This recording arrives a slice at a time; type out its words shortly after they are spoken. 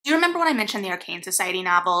when I mentioned the Arcane Society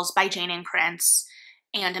novels by Jane and Prince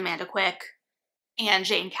and Amanda Quick and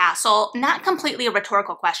Jane Castle? Not completely a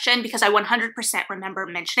rhetorical question, because I 100% remember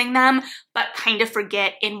mentioning them, but kind of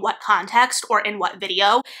forget in what context or in what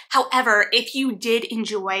video. However, if you did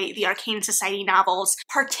enjoy the Arcane Society novels,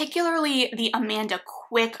 particularly the Amanda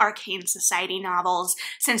Quick Arcane Society novels,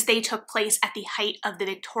 since they took place at the height of the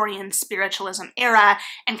Victorian spiritualism era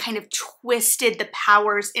and kind of twisted the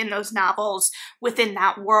powers in those novels within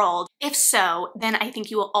that world, if so, then I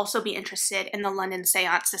think you will also be interested in the London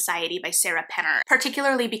Séance Society by Sarah Penner,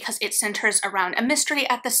 particularly because it centers around a mystery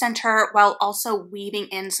at the center while also weaving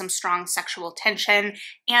in some strong sexual tension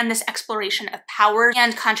and this exploration of power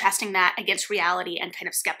and contrasting that against reality and kind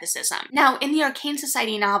of skepticism. Now, in the Arcane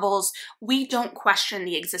Society novels, we don't question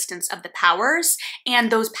the existence of the powers,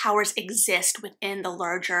 and those powers exist within the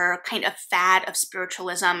larger kind of fad of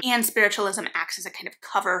spiritualism, and spiritualism acts as a kind of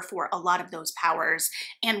cover for a lot of those powers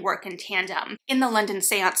and work in tandem. In the London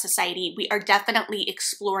Séance Society, we are definitely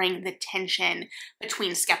exploring the tension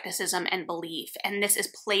between skepticism and belief, and this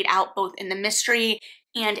is played out both in the mystery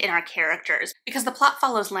and in our characters, because the plot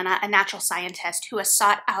follows Lena, a natural scientist who has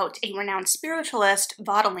sought out a renowned spiritualist,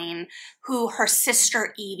 Vaudeline, who her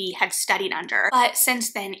sister Evie had studied under. But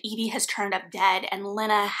since then, Evie has turned up dead, and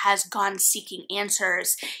Lena has gone seeking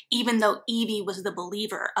answers, even though Evie was the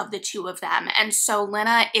believer of the two of them. And so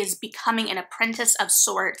Lena is becoming an apprentice of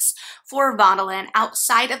sorts for Vaudeline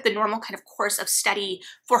outside of the normal kind of course of study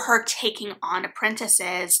for her taking on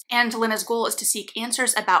apprentices. And Lena's goal is to seek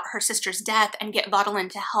answers about her sister's death and get Vaudeline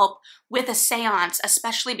to help with a seance,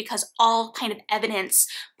 especially because all kind of evidence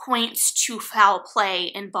points to foul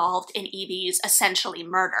play involved in Evie's essentially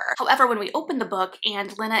murder. However, when we open the book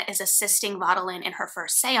and Lena is assisting Vaudeline in her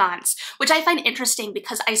first seance, which I find interesting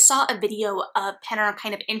because I saw a video of Penner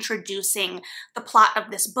kind of introducing the plot of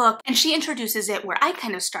this book, and she introduces it where I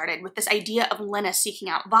kind of started with this idea of Lena seeking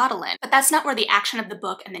out Vaudeline. But that's not where the action of the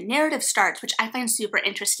book and the narrative starts, which I find super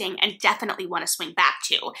interesting and definitely want to swing back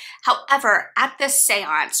to. However, at this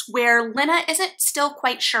seance where Lena isn't still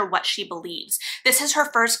quite sure what she believes, this is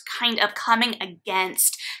her first kind of coming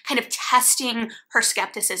against, kind of testing her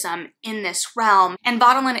skepticism in this realm. And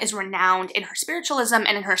Vaudeline is renowned in her spiritualism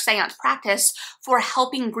and in her seance practice for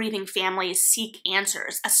helping grieving families seek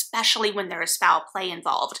answers, especially when there is foul play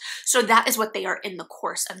involved. So that is what they are in the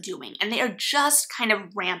course of doing. And they are just kind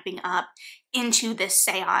of ramping up into this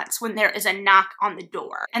seance when there is a knock on the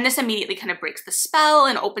door. And this immediately kind of breaks the spell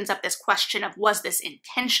and opens up this question of, was this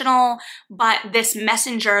intentional? But this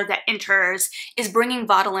messenger that enters is bringing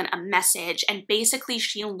Vaudeline a message, and basically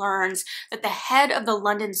she learns that the head of the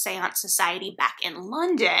London Séance Society back in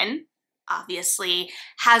London, obviously,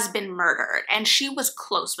 has been murdered, and she was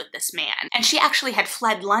close with this man. And she actually had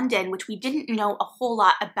fled London, which we didn't know a whole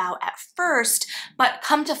lot about at first, but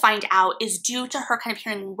come to find out is due to her kind of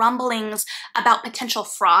hearing rumblings about potential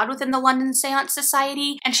fraud within the London Séance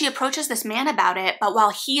Society. And she approaches this man about it, but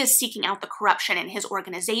while he is seeking out the corruption in his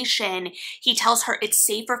organization, he tells her it's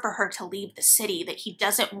safer for her to leave the city, that he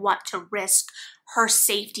doesn't want to risk her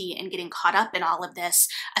safety and getting caught up in all of this,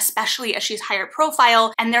 especially as she's higher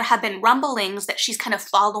profile, and there have been rumblings that she's kind of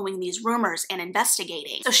following these rumors and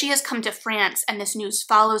investigating. So she has come to France, and this news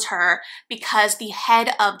follows her because the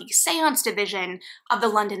head of the Séance division of the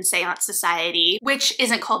London Séance Society, which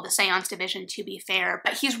isn't called the Séance division to be fair,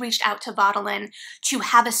 but he's reached out to Vaudeline to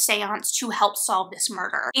have a séance to help solve this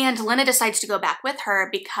murder. And Lena decides to go back with her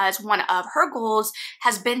because one of her goals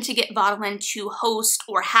has been to get Vaudeline to host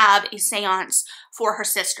or have a séance for her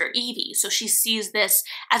sister Evie. So she sees this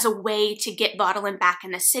as a way to get Vaudeline back in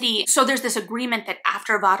the city. So there's this agreement that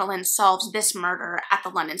after Vaudeline solves this murder at the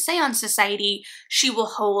London Séance Society, she will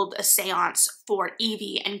hold a séance for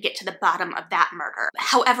Evie and get to the bottom of that murder.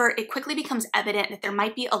 However, it quickly becomes evident that there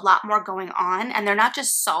might be a lot more going on, and they're not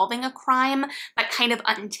just solving a crime, but kind of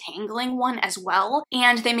untangling one as well.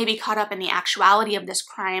 And they may be caught up in the actuality of this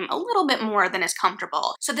crime a little bit more than is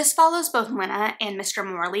comfortable. So this follows both Lena and Mr.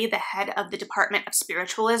 Morley, the head of the Department of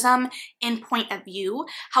Spiritualism, in point of view.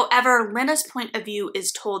 However, Lena's point of view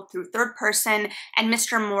is told through third person, and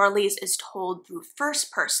Mr. Morley's is told through first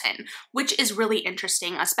person, which is really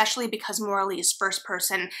interesting, especially because Morley's first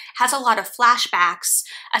person has a lot of flashbacks,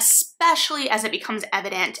 especially as it becomes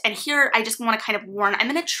evident. And here I just want to kind of warn, I'm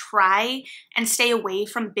going to try and stay away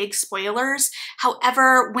from big spoilers.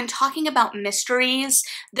 However, when talking about mysteries,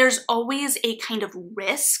 there's always a kind of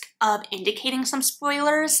risk of indicating some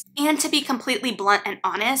spoilers. And to be completely blunt and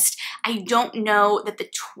honest, I don't know that the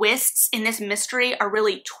twists in this mystery are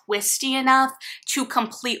really twisty enough to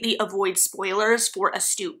completely avoid spoilers for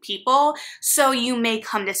astute people. So you may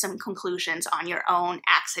come to some conclusions conclusions on your own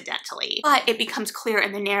accidentally. But it becomes clear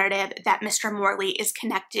in the narrative that Mr. Morley is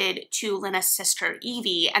connected to Lena's sister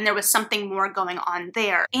Evie, and there was something more going on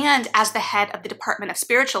there. And as the head of the Department of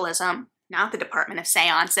Spiritualism, not the Department of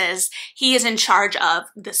Seances, he is in charge of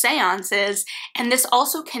the seances, and this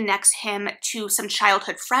also connects him to some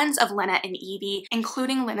childhood friends of Lena and Evie,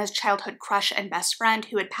 including Lena's childhood crush and best friend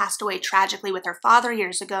who had passed away tragically with her father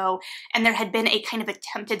years ago, and there had been a kind of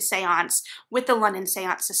attempted seance with the London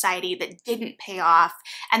Seance Society that didn't pay off,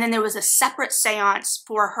 and then there was a separate seance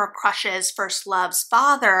for her crush's first love's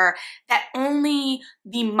father that only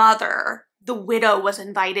the mother, the widow, was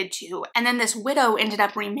invited to, and then this widow ended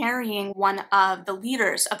up remarrying one of the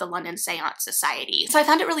leaders of the London Seance Society. So I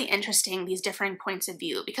found it really interesting, these differing points of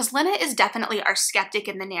view, because Lena is definitely our skeptic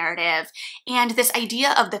in the narrative, and this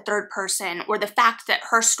idea of the third person, or the fact that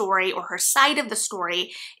her story or her side of the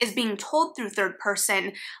story is being told through third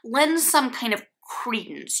person, lends some kind of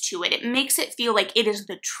credence to it. It makes it feel like it is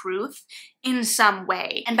the truth in some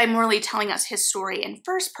way. And by Morley telling us his story in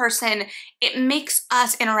first person, it makes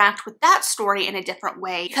us interact with that story in a different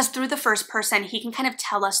way, because through the first person, he can kind of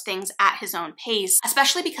tell us things at his own pace,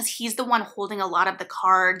 especially because he's the one holding a lot of the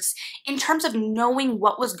cards in terms of knowing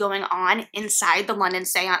what was going on inside the London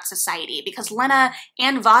Seance Society, because Lena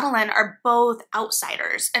and Vaudeline are both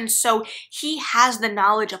outsiders, and so he has the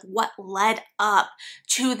knowledge of what led up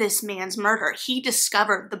to this man's murder. He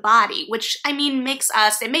discovered the body, which, I mean, makes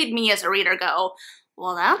us, it made me as a reader go,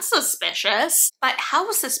 well, that's suspicious. But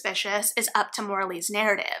how suspicious is up to Morley's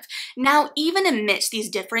narrative. Now, even amidst these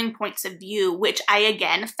differing points of view, which I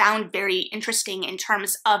again found very interesting in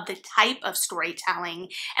terms of the type of storytelling,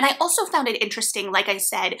 and I also found it interesting, like I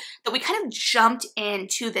said, that we kind of jumped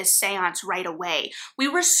into this seance right away. We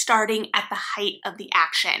were starting at the height of the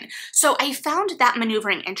action. So I found that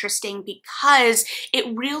maneuvering interesting because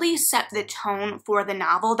it really set the tone for the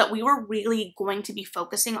novel that we were really going to be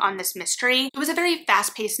focusing on this mystery. It was a very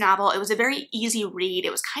fast-paced novel. It was a very easy read.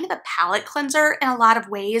 It was kind of a palate cleanser in a lot of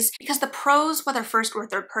ways because the prose, whether first or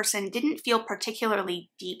third person, didn't feel particularly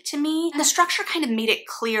deep to me. And the structure kind of made it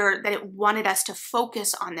clear that it wanted us to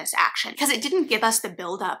focus on this action because it didn't give us the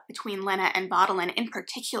buildup between Lena and Vaudeline in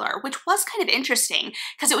particular, which was kind of interesting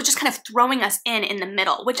because it was just kind of throwing us in the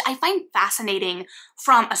middle, which I find fascinating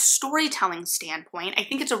from a storytelling standpoint. I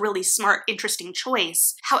think it's a really smart, interesting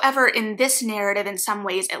choice. However, in this narrative, in some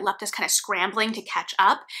ways, it left us kind of scrambling to catch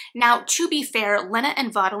up. Now, to be fair, Lena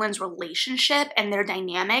and Vaudeline's relationship and their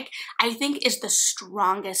dynamic, I think, is the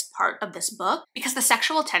strongest part of this book because the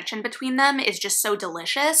sexual tension between them is just so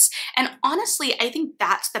delicious. And honestly, I think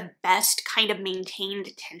that's the best kind of maintained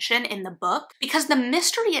tension in the book because the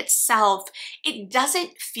mystery itself, it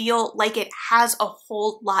doesn't feel like it has a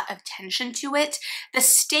whole lot of tension to it. The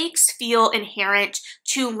stakes feel inherent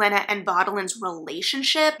to Lena and Vaudeline's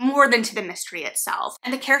relationship more than to the mystery itself.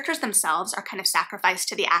 And the characters themselves are kind of sacrificed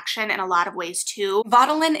to the action in a lot of ways too.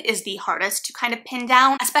 Vaudeline is the hardest to kind of pin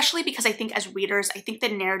down, especially because I think as readers, I think the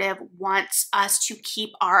narrative wants us to keep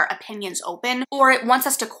our opinions open, or it wants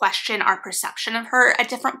us to question our perception of her at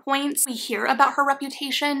different points. We hear about her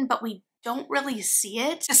reputation, but we don't really see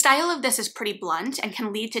it. The style of this is pretty blunt and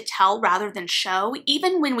can lead to tell rather than show,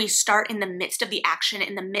 even when we start in the midst of the action,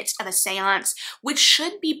 in the midst of a seance, which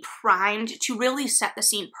should be primed to really set the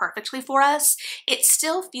scene perfectly for us. It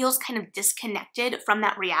still feels kind of disconnected from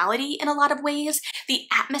that reality in a lot of ways. The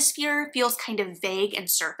atmosphere feels kind of vague and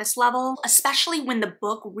surface level, especially when the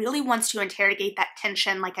book really wants to interrogate that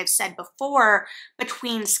tension, like I've said before,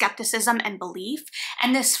 between skepticism and belief.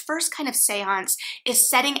 And this first kind of seance is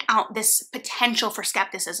setting out this potential for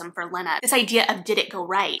skepticism for Lena, this idea of did it go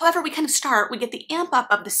right? However, we kind of start, we get the amp up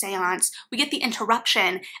of the seance, we get the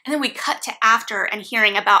interruption, and then we cut to after and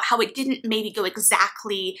hearing about how it didn't maybe go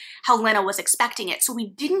exactly how Lena was expecting it. So we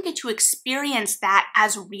didn't get to experience that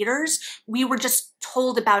as readers, we were just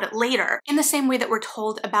told about it later, in the same way that we're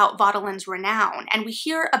told about Vaudeline's renown. And we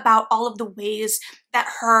hear about all of the ways that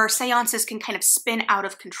her seances can kind of spin out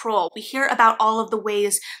of control. We hear about all of the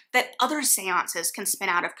ways that other seances can spin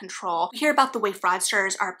out of control. We hear about the way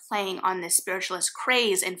fraudsters are playing on this spiritualist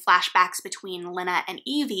craze in flashbacks between Lena and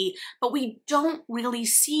Evie, but we don't really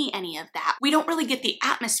see any of that. We don't really get the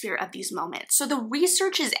atmosphere of these moments. So the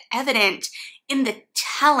research is evident in the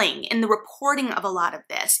telling in the reporting of a lot of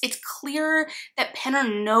this. It's clear that Pinner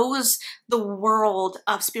knows the world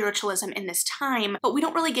of spiritualism in this time, but we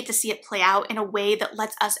don't really get to see it play out in a way that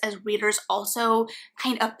lets us as readers also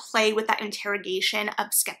kind of play with that interrogation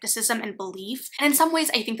of skepticism and belief. And in some ways,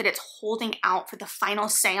 I think that it's holding out for the final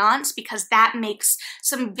seance because that makes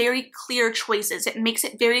some very clear choices. It makes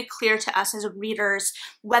it very clear to us as readers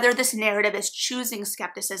whether this narrative is choosing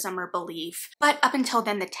skepticism or belief. But up until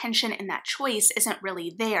then, the tension in that choice isn't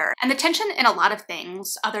really there. And the tension in a lot of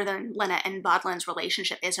things, other than Lena and Vaudelin's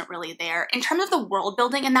relationship, isn't really there. In terms of the world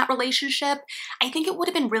building in that relationship, I think it would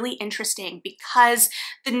have been really interesting because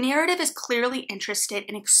the narrative is clearly interested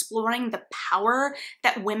in exploring the power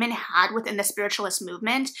that women had within the spiritualist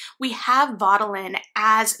movement. We have Vaudelin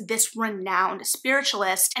as this renowned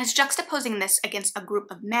spiritualist, and it's juxtaposing this against a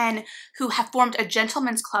group of men who have formed a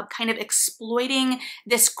gentleman's club, kind of exploiting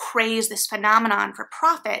this craze, this phenomenon for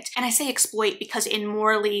profit. And I say exploit because in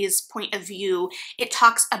Morley's point of view, it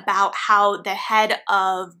talks about how the head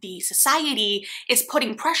of the society is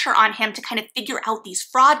putting pressure on him to kind of figure out these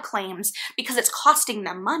fraud claims because it's costing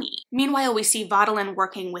them money. Meanwhile, we see Vaudelin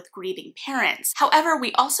working with grieving parents. However,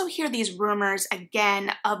 we also hear these rumors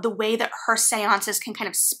again of the way that her seances can kind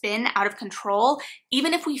of spin out of control,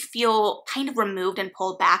 even if we feel kind of removed and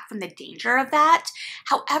pulled back from the danger of that.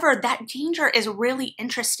 However, that danger is really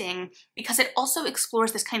interesting because it also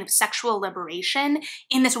explores this kind of sexual liberation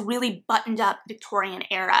in this really buttoned up Victorian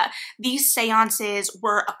era. These seances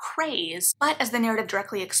were a craze, but as the narrative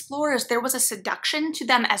directly explores, there was a seduction to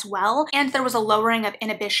them as well, and there was a lowering of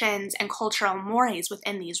inhibitions and cultural mores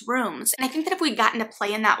within these rooms. And I think that if we'd gotten to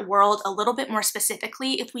play in that world a little bit more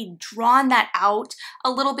specifically, if we'd drawn that out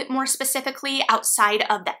a little bit more specifically outside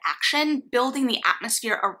of the action, building the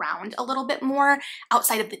atmosphere around a little bit more,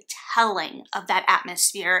 outside of the telling of that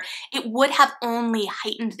atmosphere, it would have only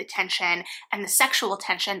heightened the tension and the sexual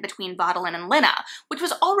tension between Vaudelin and Lena, which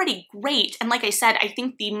was already great. And like I said, I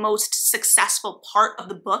think the most successful part of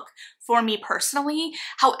the book for me personally.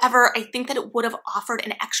 However, I think that it would have offered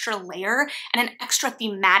an extra layer and an extra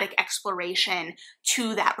thematic exploration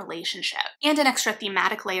to that relationship, and an extra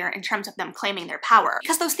thematic layer in terms of them claiming their power.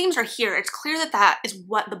 Because those themes are here, it's clear that that is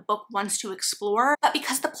what the book wants to explore, but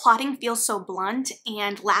because the plotting feels so blunt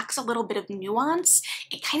and lacks a little bit of nuance,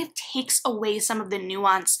 it kind of takes away some of the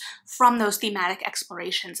nuance from those thematic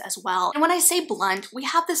explorations as well. And when I say blunt, we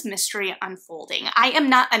have this mystery unfolding. I am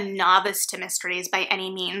not a novice to mysteries by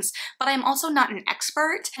any means, but I'm also not an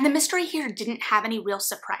expert, and the mystery here didn't have any real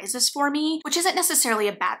surprises for me, which isn't necessarily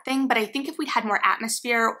a bad thing, but I think if we'd had more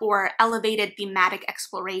atmosphere or elevated thematic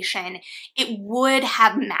exploration, it would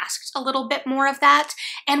have masked a little bit more of that.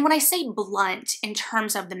 And when I say blunt in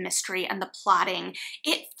terms of the mystery and the plotting,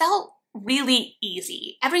 it felt really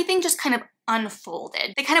easy. Everything just kind of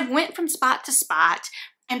unfolded. They kind of went from spot to spot,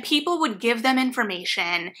 and people would give them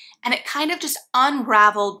information, and it kind of just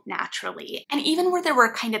unraveled naturally. And even where there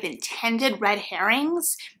were kind of intended red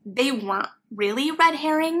herrings, they weren't really red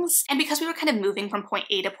herrings. And because we were kind of moving from point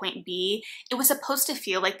A to point B, it was supposed to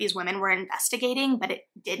feel like these women were investigating, but it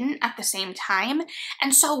didn't at the same time.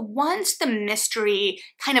 And so once the mystery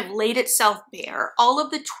kind of laid itself bare, all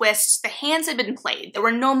of the twists, the hands had been played, there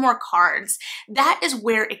were no more cards, that is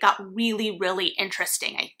where it got really, really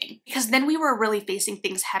interesting, I think. Because then we were really facing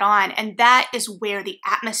things head on, and that is where the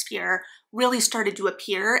atmosphere really started to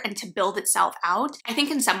appear and to build itself out. I think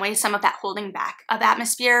in some ways, some of that holding back of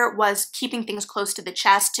atmosphere was keeping things close to the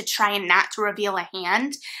chest to try and not to reveal a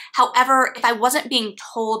hand. However, if I wasn't being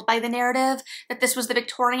told by the narrative that this was the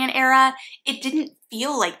Victorian era, it didn't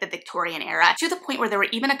feel like the Victorian era, to the point where there were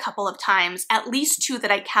even a couple of times, at least two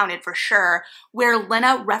that I counted for sure, where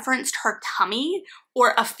Lena referenced her tummy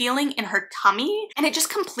or a feeling in her tummy, and it just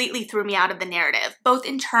completely threw me out of the narrative, both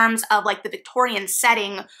in terms of like the Victorian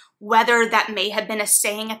setting, whether that may have been a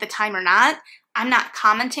saying at the time or not, I'm not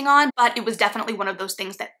commenting on, but it was definitely one of those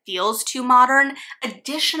things that feels too modern.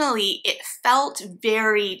 Additionally, it felt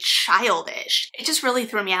very childish. It just really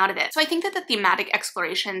threw me out of it. So I think that the thematic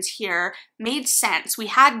explorations here made sense. We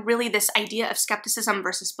had really this idea of skepticism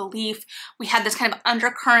versus belief. We had this kind of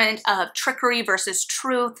undercurrent of trickery versus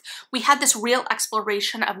truth. We had this real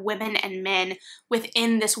exploration of women and men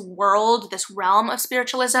within this world, this realm of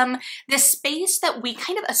spiritualism, this space that we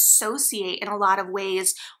kind of associate in a lot of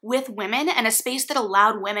ways with women, and especially space that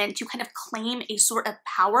allowed women to kind of claim a sort of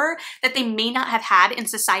power that they may not have had in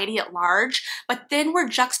society at large, but then we're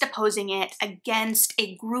juxtaposing it against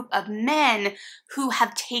a group of men who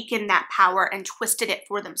have taken that power and twisted it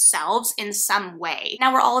for themselves in some way.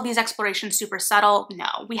 Now, were all of these explorations super subtle?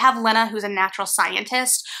 No. We have Lena, who's a natural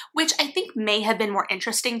scientist, which I think may have been more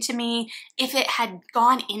interesting to me if it had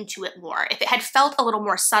gone into it more, if it had felt a little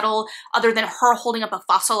more subtle, other than her holding up a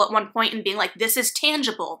fossil at one point and being like, this is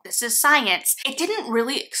tangible, this is science. It didn't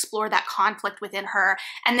really explore that conflict within her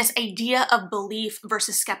and this idea of belief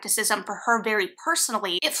versus skepticism for her very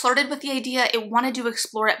personally. It flirted with the idea, it wanted to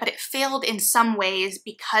explore it, but it failed in some ways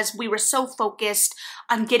because we were so focused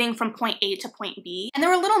on getting from point A to point B. And there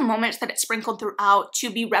were little moments that it sprinkled throughout to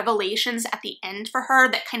be revelations at the end for her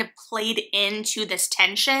that kind of played into this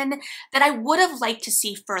tension that I would have liked to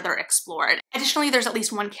see further explored. Additionally, there's at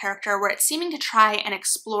least one character where it's seeming to try and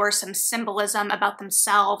explore some symbolism about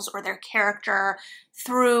themselves or their character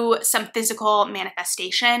through some physical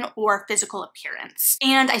manifestation or physical appearance.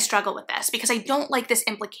 And I struggle with this because I don't like this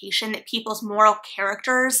implication that people's moral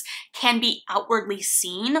characters can be outwardly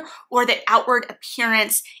seen or that outward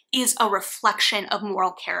appearance is a reflection of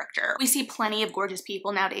moral character. We see plenty of gorgeous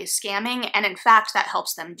people nowadays scamming, and in fact, that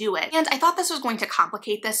helps them do it. And I thought this was going to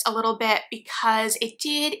complicate this a little bit because it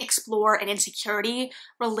did explore an insecurity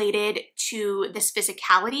related to this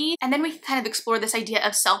physicality. And then we can kind of explore this idea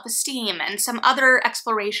of self-esteem and some other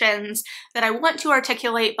explorations that I want to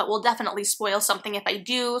articulate, but will definitely spoil something if I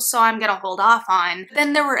do, so I'm gonna hold off on.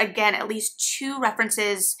 Then there were, again, at least 2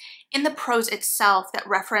 references in the prose itself that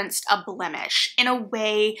referenced a blemish in a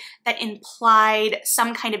way that implied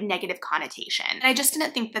some kind of negative connotation. And I just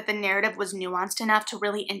didn't think that the narrative was nuanced enough to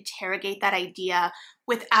really interrogate that idea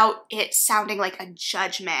without it sounding like a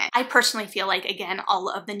judgment. I personally feel like, again, all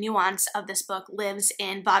of the nuance of this book lives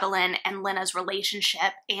in Vaudeline and Lena's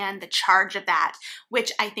relationship and the charge of that,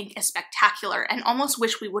 which I think is spectacular and almost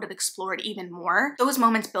wish we would have explored even more. Those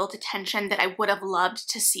moments built a tension that I would have loved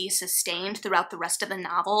to see sustained throughout the rest of the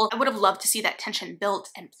novel. I would have loved to see that tension built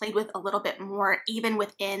and played with a little bit more, even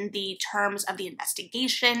within the terms of the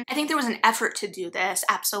investigation. I think there was an effort to do this,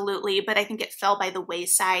 absolutely, but I think it fell by the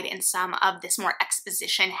wayside in some of this more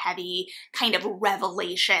exposition-heavy kind of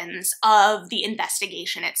revelations of the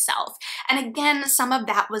investigation itself. And again, some of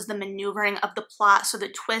that was the maneuvering of the plot, so the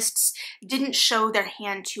twists didn't show their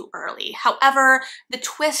hand too early. However, the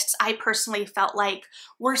twists I personally felt like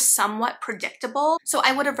were somewhat predictable, so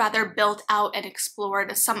I would have rather built out and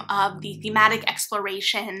explored some of the thematic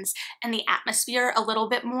explorations and the atmosphere a little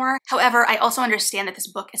bit more. However, I also understand that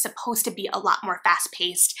this book is supposed to be a lot more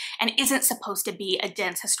fast-paced and isn't supposed to be a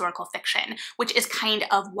dense historical fiction, which is kind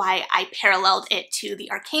of why I paralleled it to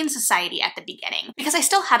the Arcane Society at the beginning. Because I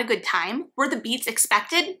still had a good time. Were the beats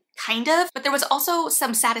expected? Kind of, but there was also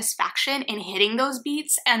some satisfaction in hitting those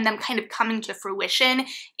beats and them kind of coming to fruition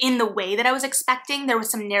in the way that I was expecting. There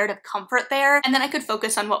was some narrative comfort there, and then I could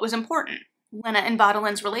focus on what was important. Lena and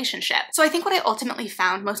Vaudeline's relationship. So I think what I ultimately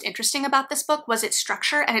found most interesting about this book was its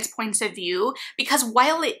structure and its points of view, because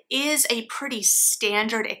while it is a pretty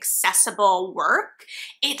standard, accessible work,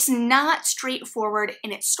 it's not straightforward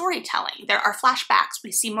in its storytelling. There are flashbacks,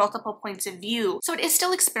 we see multiple points of view, so it is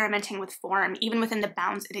still experimenting with form, even within the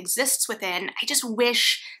bounds it exists within. I just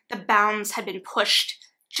wish the bounds had been pushed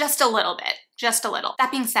just a little bit. Just a little.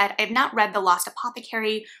 That being said, I have not read The Lost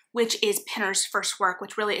Apothecary, which is Pinner's first work,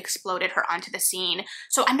 which really exploded her onto the scene.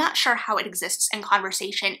 So I'm not sure how it exists in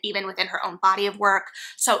conversation even within her own body of work.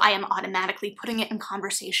 So I am automatically putting it in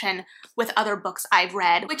conversation with other books I've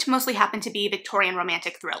read, which mostly happen to be Victorian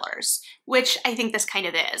romantic thrillers, which I think this kind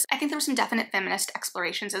of is. I think there were some definite feminist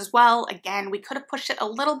explorations as well. Again, we could have pushed it a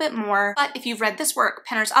little bit more, but if you've read this work,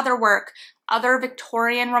 Pinner's other work, other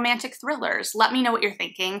Victorian romantic thrillers, let me know what you're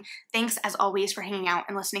thinking. Thanks as always for hanging out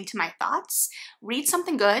and listening to my thoughts. Read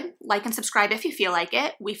something good, like and subscribe if you feel like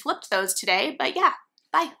it. We flipped those today, but yeah,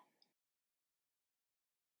 bye.